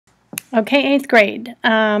Okay, 8th grade.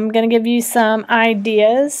 I'm going to give you some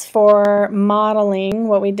ideas for modeling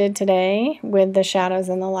what we did today with the shadows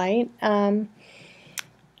and the light and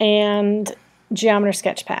Geometry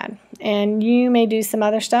Sketchpad. And you may do some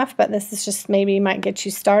other stuff, but this is just maybe might get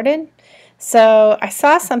you started. So I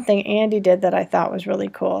saw something Andy did that I thought was really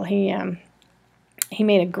cool. He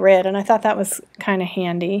made a grid, and I thought that was kind of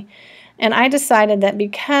handy. And I decided that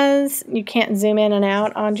because you can't zoom in and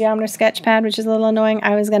out on Geometry Sketchpad, which is a little annoying,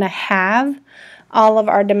 I was going to have all of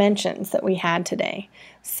our dimensions that we had today.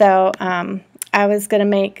 So I was going to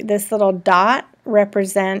make this little dot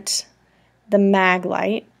represent the mag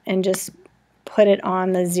light and just put it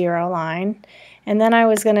on the 0 line. And then I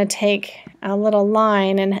was going to take a little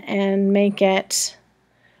line and make it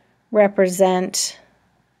represent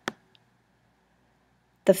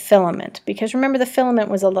the filament, because remember the filament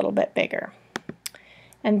was a little bit bigger.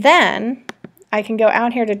 And then I can go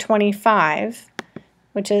out here to 25,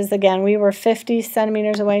 which is, again, we were 50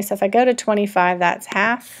 centimeters away, so if I go to 25, that's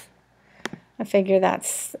half. I figure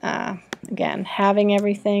that's, again, having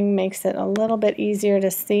everything makes it a little bit easier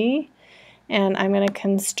to see. And I'm going to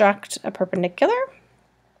construct a perpendicular.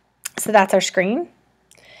 So that's our screen.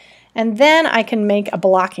 And then I can make a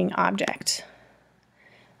blocking object.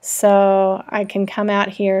 So I can come out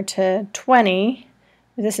here to 20.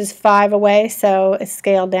 This is 5 away, so it's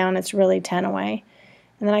scaled down. It's really 10 away.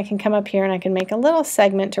 And then I can come up here and I can make a little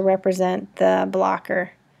segment to represent the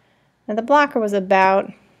blocker. Now the blocker was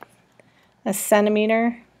about a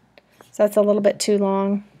centimeter, so that's a little bit too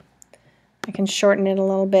long. I can shorten it a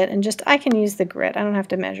little bit, and just I can use the grid. I don't have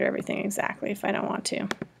to measure everything exactly if I don't want to.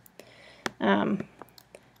 And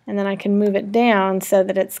then I can move it down so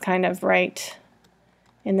that it's kind of right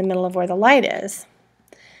in the middle of where the light is.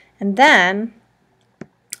 And then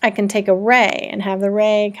I can take a ray and have the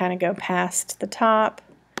ray kind of go past the top,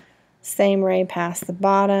 same ray past the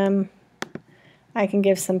bottom. I can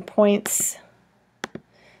give some points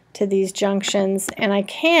to these junctions, and I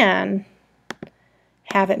can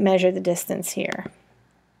have it measure the distance here,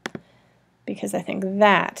 because I think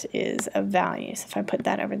that is of value. So if I put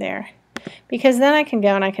that over there, because then I can go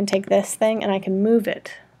and I can take this thing and I can move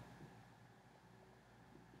it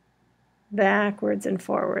backwards and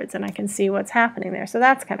forwards, and I can see what's happening there. So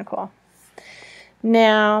that's kind of cool.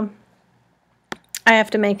 Now I have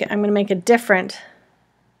to make it, I'm going to make a different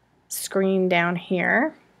screen down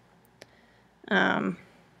here. Again,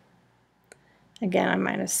 I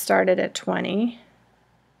might have started at 20.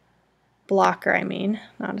 Blocker, I mean,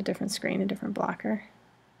 not a different screen, a different blocker.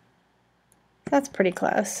 That's pretty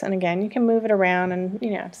close. And again, you can move it around, and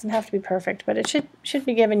it doesn't have to be perfect, but it should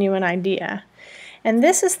be giving you an idea. And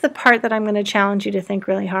this is the part that I'm going to challenge you to think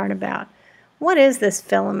really hard about. What is this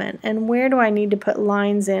filament, and where do I need to put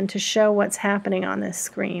lines in to show what's happening on this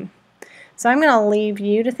screen? So I'm going to leave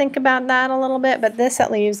you to think about that a little bit, but this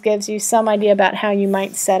at least gives you some idea about how you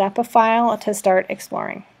might set up a file to start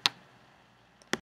exploring.